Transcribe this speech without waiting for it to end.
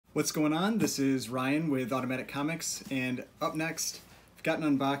What's going on? This is Ryan with Automatic Comics, and up next, I've got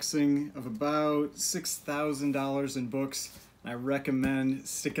an unboxing of about $6,000 in books. I recommend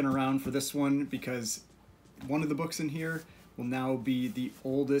sticking around for this one because one of the books in here will now be the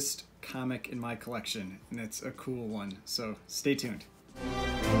oldest comic in my collection, and it's a cool one, so stay tuned.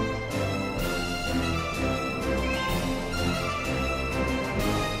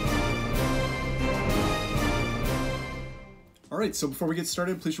 Alright, so before we get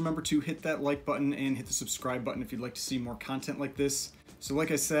started, please remember to hit that like button and hit the subscribe button if you'd like to see more content like this. So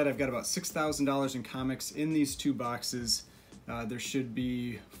like I said, I've got about $6,000 in comics in these two boxes. There should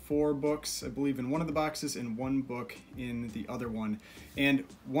be 4 books, I believe, in one of the boxes and 1 book in the other one. And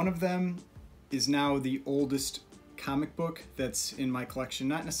one of them is now the oldest comic book that's in my collection.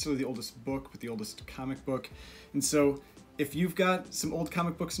 Not necessarily the oldest book, but the oldest comic book. And so if you've got some old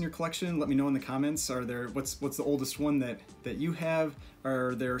comic books in your collection, let me know in the comments. What's the oldest one that you have?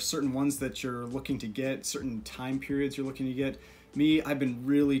 Are there certain ones that you're looking to get, certain time periods you're looking to get? Me, I've been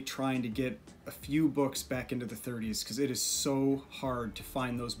really trying to get a few books back into the 30s because it is so hard to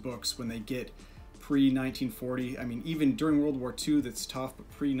find those books when they get pre-1940. I mean, even during World War II, that's tough, but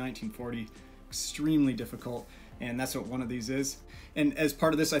pre-1940, extremely difficult. And that's what one of these is. And as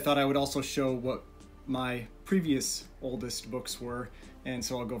part of this, I thought I would also show what my previous oldest books were, and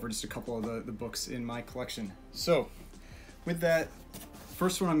so I'll go over just a couple of the books in my collection. So with that,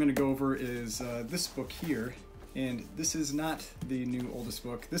 first one I'm going to go over is this book here, and this is not the new oldest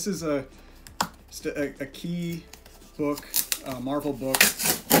book. This is just a key book, a Marvel book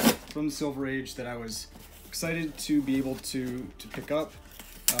from the Silver Age that I was excited to be able to pick up.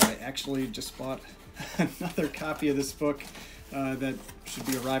 I actually just bought another copy of this book that should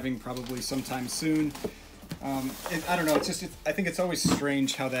be arriving probably sometime soon. I don't know. I think it's always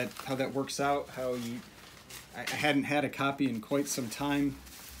strange how that works out. I hadn't had a copy in quite some time,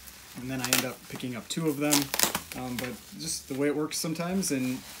 and then I end up picking up 2 of them. But just the way it works sometimes.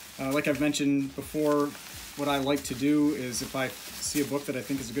 And like I've mentioned before, what I like to do is if I see a book that I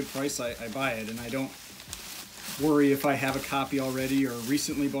think is a good price, I buy it, and I don't worry if I have a copy already or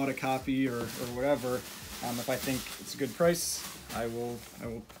recently bought a copy or whatever. If I think it's a good price, I will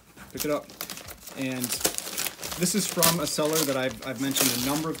pick it up. And this is from a seller that I've mentioned a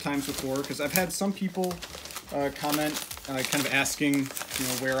number of times before, because I've had some people comment, kind of asking,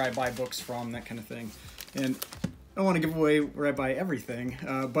 where I buy books from, that kind of thing. And I don't want to give away where I buy everything,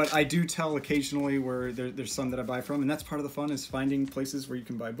 but I do tell occasionally where there's some that I buy from, and that's part of the fun, is finding places where you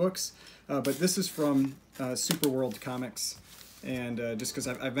can buy books. But this is from Super World Comics, and just because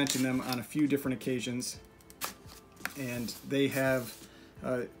I've mentioned them on a few different occasions, and they have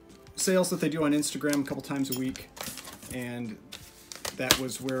sales that they do on Instagram a couple times a week, and that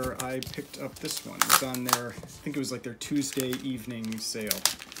was where I picked up this one. It's on their, I think it was like their Tuesday evening sale.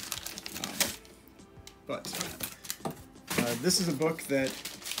 This is a book that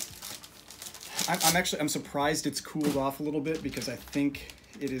I'm surprised it's cooled off a little bit, because I think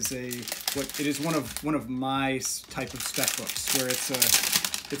it is one of my type of spec books where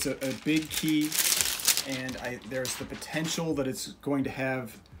it's a big key, and there's the potential that it's going to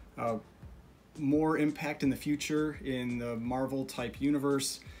have more impact in the future in the Marvel type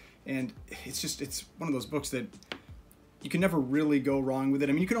universe. And it's one of those books that you can never really go wrong with it.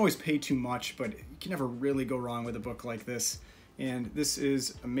 I mean, you can always pay too much, but you can never really go wrong with a book like this. And this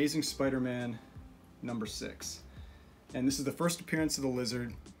is Amazing Spider-Man number 6. And this is the first appearance of the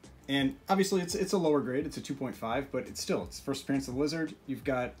Lizard. And obviously it's a lower grade, it's a 2.5, but it's the first appearance of the Lizard. You've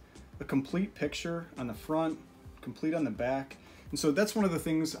got a complete picture on the front, complete on the back. And so that's one of the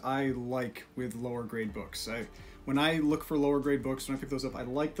things I like with lower grade books. When I look for lower grade books, when I pick those up, I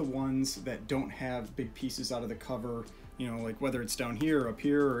like the ones that don't have big pieces out of the cover, like whether it's down here or up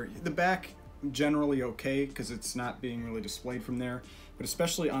here, or the back generally okay, because it's not being really displayed from there, but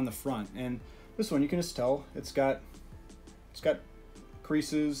especially on the front. And this one, you can just tell it's got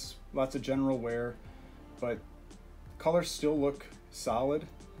creases, lots of general wear, but colors still look solid,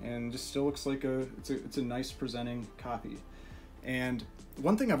 and just still looks like it's a nice presenting copy. And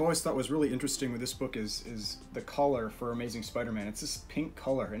one thing I've always thought was really interesting with this book is the color for Amazing Spider-Man. It's this pink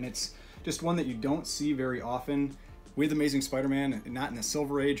color, and it's just one that you don't see very often with Amazing Spider-Man, not in the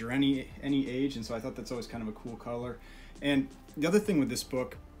Silver Age or any age, and so I thought that's always kind of a cool color. And the other thing with this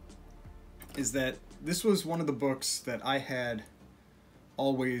book is that this was one of the books that I had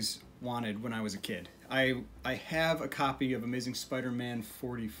always wanted when I was a kid. I have a copy of Amazing Spider-Man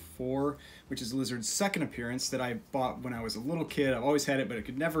 44, which is Lizard's second appearance, that I bought when I was a little kid. I've always had it, but I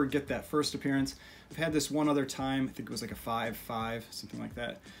could never get that first appearance. I've had this one other time, I think it was like a 5.5, something like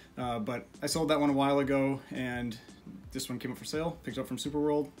that. but I sold that one a while ago, and this one came up for sale, picked it up from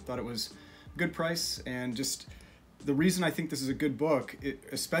Superworld, thought it was a good price, and just the reason I think this is a good book,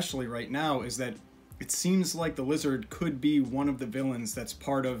 especially right now, is that it seems like the Lizard could be one of the villains that's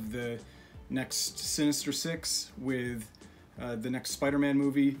part of the next Sinister Six with the next Spider-Man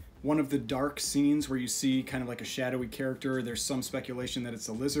movie. One of the dark scenes where you see kind of like a shadowy character, there's some speculation that it's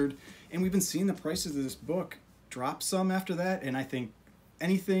a Lizard, and we've been seeing the prices of this book drop some after that, and I think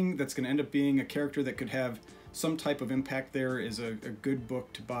anything that's going to end up being a character that could have some type of impact there is a good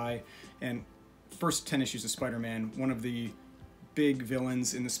book to buy. And first 10 issues of Spider-Man, one of the big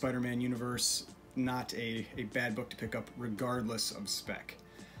villains in the Spider-Man universe, not a bad book to pick up regardless of spec.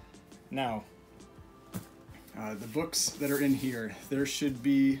 Now, the books that are in here, there should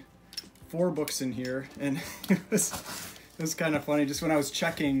be 4 books in here, and it was kind of funny. Just when I was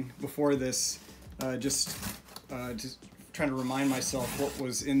checking before this, just trying to remind myself what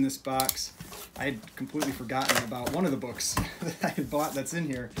was in this box, I had completely forgotten about one of the books that I had bought that's in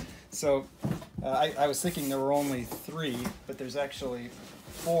here. So I was thinking there were only 3, but there's actually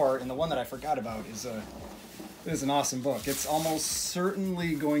 4, and the one that I forgot about is an awesome book. It's almost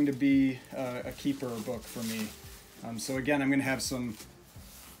certainly going to be a keeper book for me. So again, I'm going to have some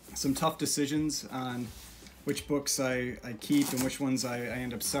tough decisions on which books I keep and which ones I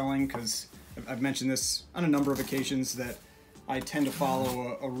end up selling, because I've mentioned this on a number of occasions that I tend to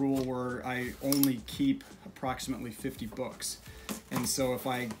follow a rule where I only keep approximately 50 books. And so if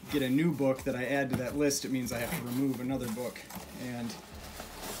I get a new book that I add to that list, it means I have to remove another book. And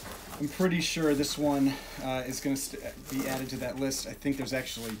I'm pretty sure this one is going to be added to that list. I think there's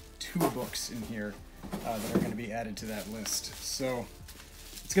actually 2 books in here that are going to be added to that list. So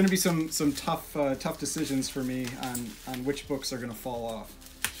it's going to be some tough decisions for me on which books are going to fall off.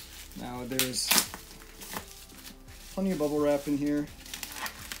 Now there's plenty of bubble wrap in here.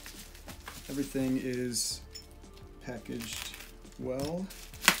 Everything is packaged well.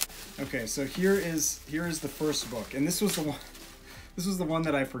 Okay, so here is the first book, and this was the one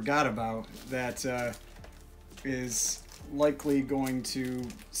that I forgot about that is likely going to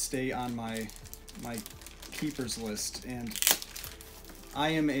stay on my keepers list. And I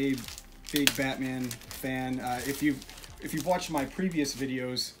am a big Batman fan. If you've watched my previous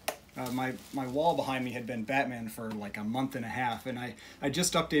videos, my wall behind me had been Batman for like a month and a half, and I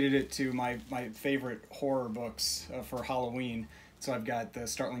just updated it to my favorite horror books for Halloween. So I've got the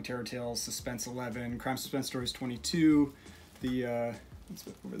Startling Terror Tales, Suspense 11, Crime Suspense Stories 22, the what's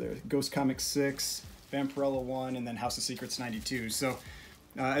over there, Ghost Comics 6, Vampirella 1, and then House of Secrets 92. So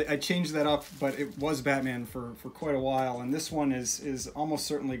I changed that up, but it was Batman for quite a while, and this one is almost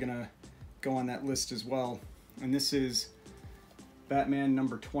certainly gonna go on that list as well. And this is Batman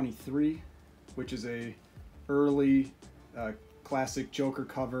number 23, which is a early classic Joker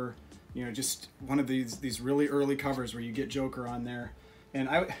cover. You know, just one of these really early covers where you get Joker on there. And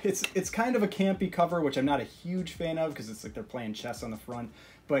it's kind of a campy cover, which I'm not a huge fan of because it's like they're playing chess on the front.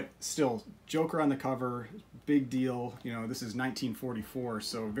 But still, Joker on the cover, big deal. You know, this is 1944,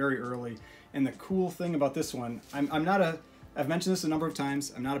 so very early. And the cool thing about this one, I've mentioned this a number of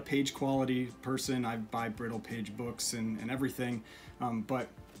times, I'm not a page quality person. I buy brittle page books and everything. But,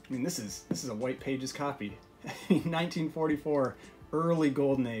 I mean, this is a white pages copy. 1944, early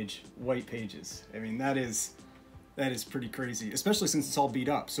golden age white pages. I mean, that is pretty crazy, especially since it's all beat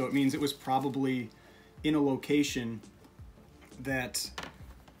up. So it means it was probably in a location that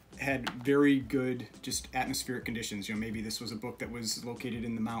had very good just atmospheric conditions. You know, maybe this was a book that was located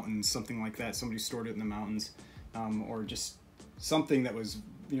in the mountains, something like that. Somebody stored it in the mountains, or just something that was,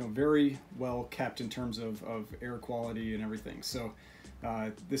 you know, very well kept in terms of air quality and everything. So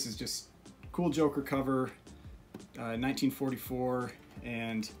this is just cool Joker cover, 1944,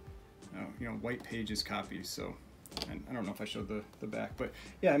 and you know, white pages copy. So and I don't know if I showed the back, but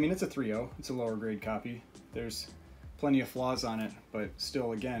yeah, I mean, it's a 3.0. It's a lower grade copy. There's plenty of flaws on it, but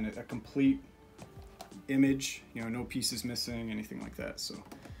still, again, a complete image, you know, no pieces missing, anything like that. So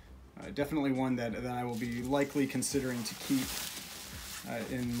definitely one that I will be likely considering to keep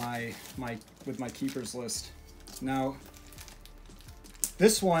in with my keepers list. Now,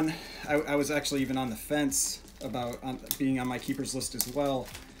 this one, I was actually even on the fence about being on my keepers list as well,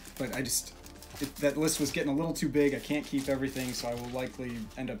 but that list was getting a little too big. I can't keep everything, so I will likely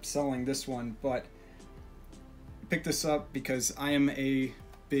end up selling this one. But I picked this up because I am a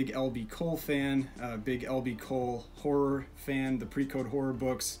big L.B. Cole fan, a big L.B. Cole horror fan, the pre-code horror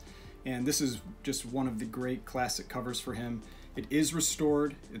books, and this is just one of the great classic covers for him. It is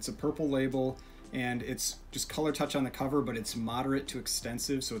restored, it's a purple label, and it's just color touch on the cover, but it's moderate to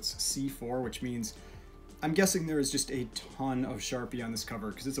extensive, so it's C4, which means I'm guessing there is just a ton of Sharpie on this cover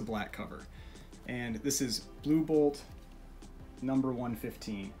because it's a black cover. And this is Blue Bolt number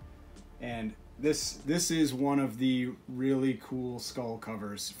 115. And this is one of the really cool skull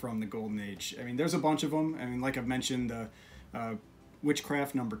covers from the Golden Age. I mean, there's a bunch of them. I mean, like I've mentioned, the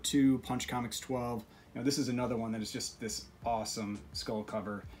Witchcraft number 2, Punch Comics 12. You know, this is another one that is just this awesome skull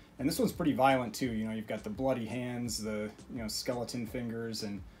cover. And this one's pretty violent too. You know, you've got the bloody hands, the, you know, skeleton fingers,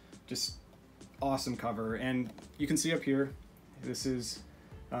 and just awesome cover. And you can see up here, this is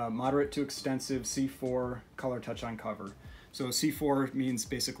moderate to extensive C4 color touch on cover. So C4 means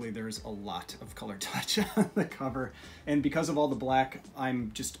basically there's a lot of color touch on the cover. And because of all the black,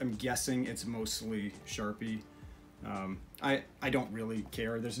 I'm guessing it's mostly Sharpie. I don't really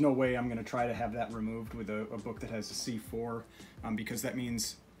care. There's no way I'm gonna try to have that removed with a book that has a C4, because that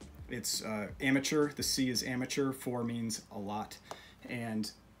means it's amateur. The C is amateur, 4 means a lot.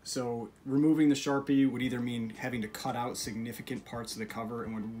 And so removing the Sharpie would either mean having to cut out significant parts of the cover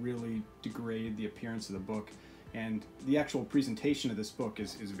and would really degrade the appearance of the book. And the actual presentation of this book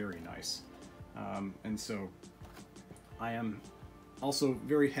is very nice. And so I am also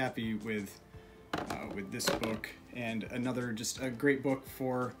very happy with this book, and another just a great book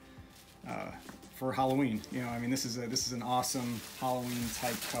for Halloween. You know, I mean, this is an awesome Halloween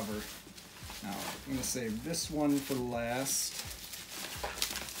type cover. Now I'm gonna save this one for last.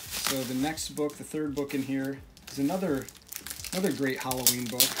 So the next book, the third book in here, is another great Halloween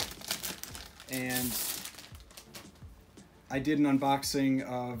book, and I did an unboxing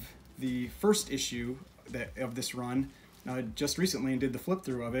of the first issue of this run just recently and did the flip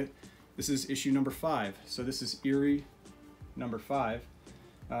through of it. This is issue number 5. So this is Eerie number 5,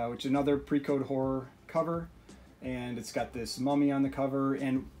 which is another pre-code horror cover, and it's got this mummy on the cover.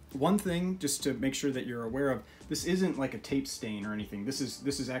 And one thing, just to make sure that you're aware of, this isn't like a tape stain or anything. This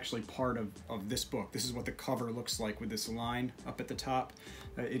is actually part of this book. This is what the cover looks like with this line up at the top.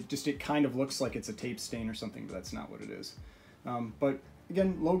 It kind of looks like it's a tape stain or something, but that's not what it is. But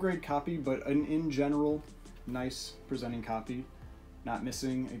again, low grade copy, but in general, nice presenting copy. Not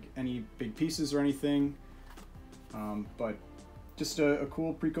missing any big pieces or anything. But just a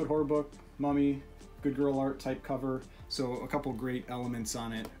cool pre-code horror book, mummy, good girl art type cover. So a couple great elements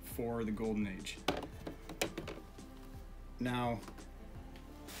on it for the Golden Age. Now,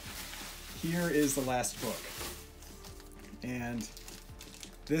 here is the last book. And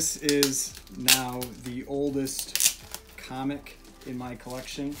this is now the oldest comic in my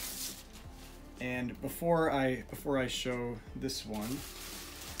collection. And before I show this one,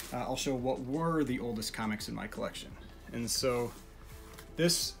 I'll show what were the oldest comics in my collection. And so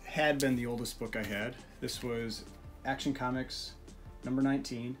this had been the oldest book I had. This was Action Comics number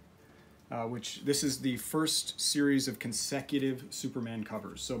 19, which this is the first series of consecutive Superman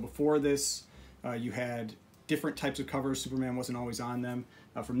covers. So before this, you had different types of covers. Superman wasn't always on them.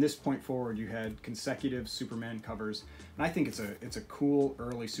 From this point forward, you had consecutive Superman covers. And I think it's a cool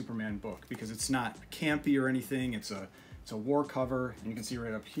early Superman book because it's not campy or anything. It's a war cover, and you can see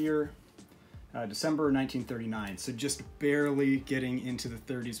right up here, December 1939. So just barely getting into the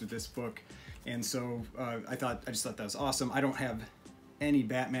 30s with this book. And so I just thought that was awesome. I don't have any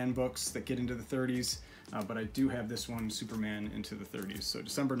Batman books that get into the 30s, but I do have this one, Superman, into the 30s. So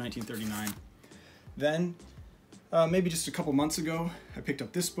December 1939. Then, maybe just a couple months ago, I picked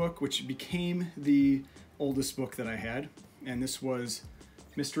up this book, which became the oldest book that I had, and this was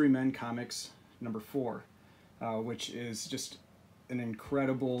Mystery Men Comics number 4, which is just an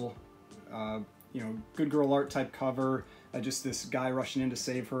incredible, good girl art type cover. Just this guy rushing in to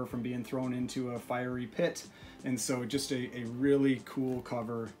save her from being thrown into a fiery pit, and so just a really cool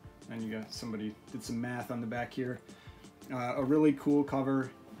cover. And you got somebody did some math on the back here. A really cool cover.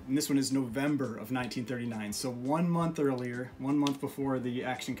 And this one is November of 1939, so 1 month earlier, 1 month before the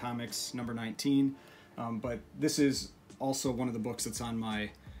Action Comics number 19. But this is also one of the books that's on my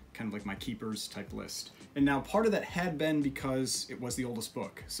kind of like my keepers type list. And now part of that had been because it was the oldest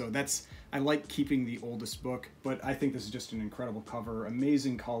book. So I like keeping the oldest book, but I think this is just an incredible cover,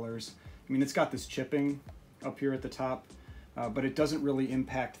 amazing colors. I mean, it's got this chipping up here at the top, but it doesn't really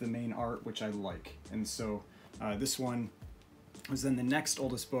impact the main art, which I like. And so this one was then the next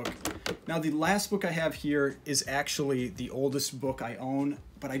oldest book. Now the last book I have here is actually the oldest book I own,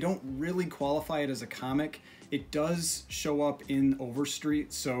 but I don't really qualify it as a comic. It does show up in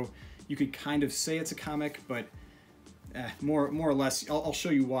Overstreet, so you could kind of say it's a comic, but more or less, I'll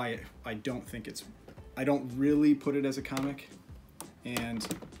show you why I don't really put it as a comic. And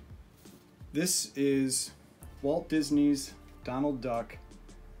this is Walt Disney's Donald Duck,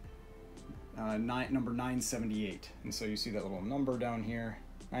 number 978. And so you see that little number down here,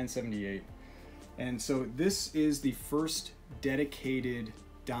 978. And so this is the first dedicated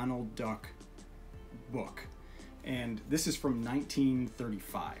Donald Duck book. And this is from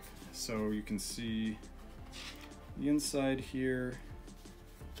 1935. So you can see the inside here,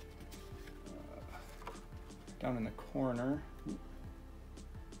 down in the corner.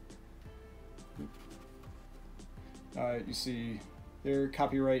 You see their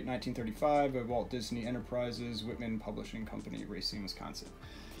copyright 1935 of Walt Disney Enterprises, Whitman Publishing Company, Racine, Wisconsin.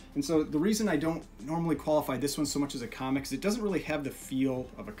 And so the reason I don't normally qualify this one so much as a comic is it doesn't really have the feel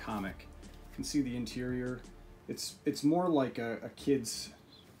of a comic. You can see the interior. It's more like a kid's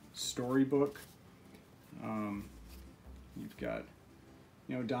storybook. You've got,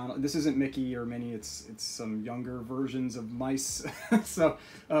 you know, Donald. This isn't Mickey or Minnie. It's some younger versions of mice. So,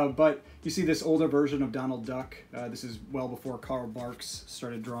 but you see this older version of Donald Duck. This is well before Karl Barks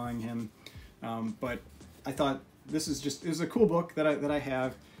started drawing him. But I thought this is a cool book that I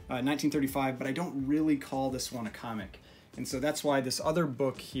have, 1935. But I don't really call this one a comic, and so that's why this other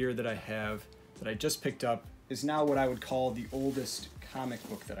book here that I have that I just picked up is now what I would call the oldest comic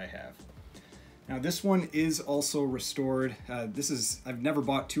book that I have. Now this one is also restored. I've never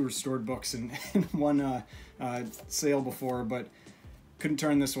bought two restored books in one sale before, but couldn't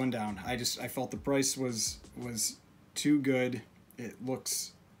turn this one down. I felt the price was too good. It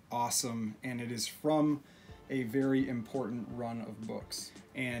looks awesome, and it is from a very important run of books.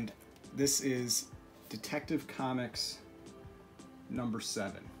 And this is Detective Comics number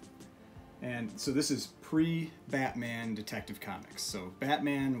 7. And so this is pre-Batman Detective Comics. So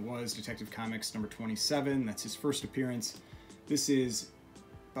Batman was Detective Comics number 27. That's his first appearance. This is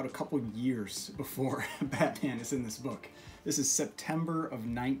about a couple years before Batman is in this book. This is September of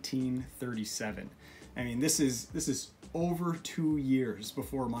 1937. I mean, this is over 2 years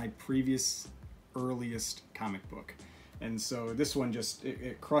before my previous earliest comic book. And so this one just,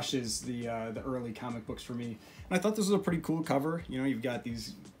 it crushes the early comic books for me. And I thought this was a pretty cool cover. You know, you've got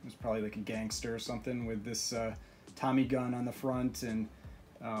these, it's probably like a gangster or something with this Tommy gun on the front, and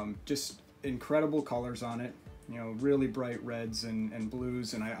just incredible colors on it. You know, really bright reds and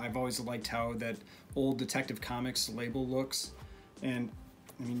blues. And I've always liked how that old Detective Comics label looks. And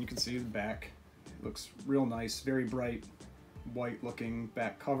I mean, you can see the back. It looks real nice, very bright, white looking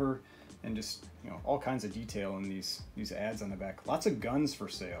back cover. And just, you know, all kinds of detail in these ads on the back. Lots of guns for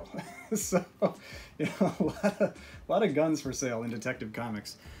sale. So, you know, a lot of guns for sale in Detective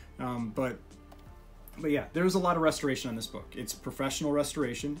Comics. But yeah, there's a lot of restoration on this book. It's professional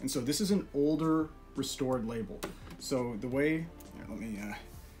restoration, and so this is an older restored label. So the way, here, let me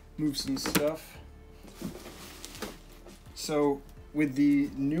move some stuff. So with the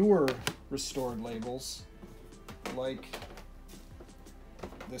newer restored labels, like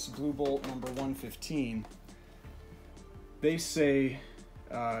this Blue Bolt number 115, they say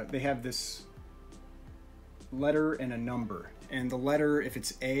they have this letter and a number. And the letter, if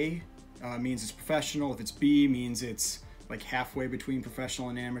it's A, means it's professional. If it's B, means it's like halfway between professional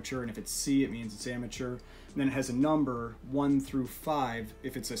and amateur. And if it's C, it means it's amateur. And then it has a number, 1 through 5,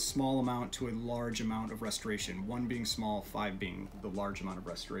 if it's a small amount to a large amount of restoration. 1 being small, 5 being the large amount of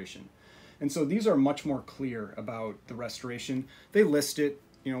restoration. And so these are much more clear about the restoration. They list it,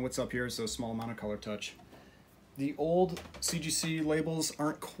 you know, what's up here, so small amount of color touch. The old CGC labels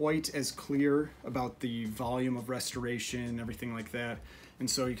aren't quite as clear about the volume of restoration, everything like that. And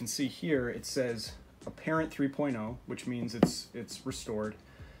so you can see here, it says apparent 3.0, which means it's restored.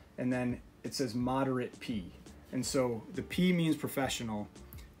 And then it says moderate P. And so the P means professional.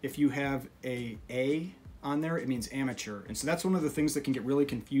 If you have a A on there, it means amateur. And so that's one of the things that can get really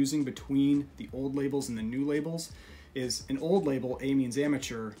confusing between the old labels and the new labels. Is an old label, A means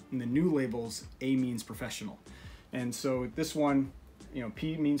amateur, and the new labels, A means professional. And so this one, you know,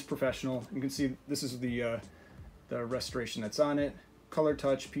 P means professional. You can see this is the restoration that's on it. Color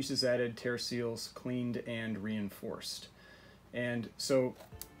touch, pieces added, tear seals, cleaned and reinforced. And so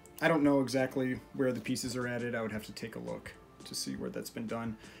I don't know exactly where the pieces are added. I would have to take a look to see where that's been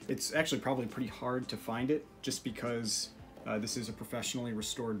done. It's actually probably pretty hard to find it just because this is a professionally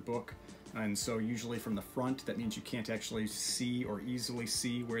restored book. And so usually from the front, that means you can't actually see or easily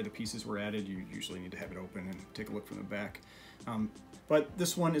see where the pieces were added. You usually need to have it open and take a look from the back. But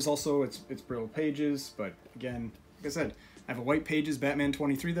this one is also, it's brittle pages, but again, like I said, I have a white pages Batman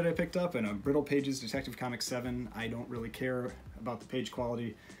 23 that I picked up and a brittle pages Detective Comics 7. I don't really care about the page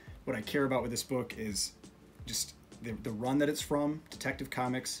quality. What I care about with this book is just the run that it's from, Detective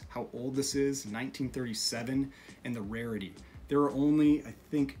Comics, how old this is, 1937, and the rarity. There are only, I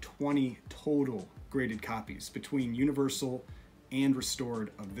think, 20 total graded copies between Universal and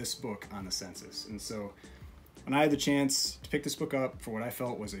restored of this book on the census. And so when I had the chance to pick this book up for what I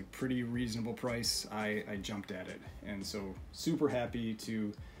felt was a pretty reasonable price, I jumped at it. And so super happy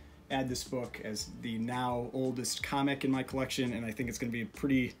to add this book as the now oldest comic in my collection, and I think it's going to be a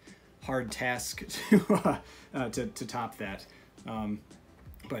pretty hard task to top that.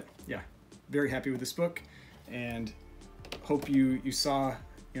 But yeah, very happy with this book, and hope you saw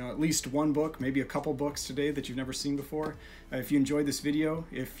at least one book, maybe a couple books today that you've never seen before. If you enjoyed this video,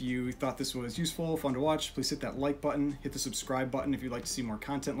 if you thought this was useful, fun to watch, please hit that like button, hit the subscribe button if you'd like to see more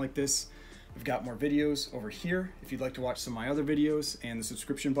content like this. I've got more videos over here if you'd like to watch some of my other videos, and the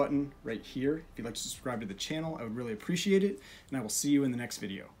subscription button right here if you'd like to subscribe to the channel. I would really appreciate it, and I will see you in the next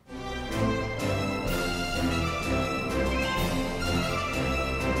video.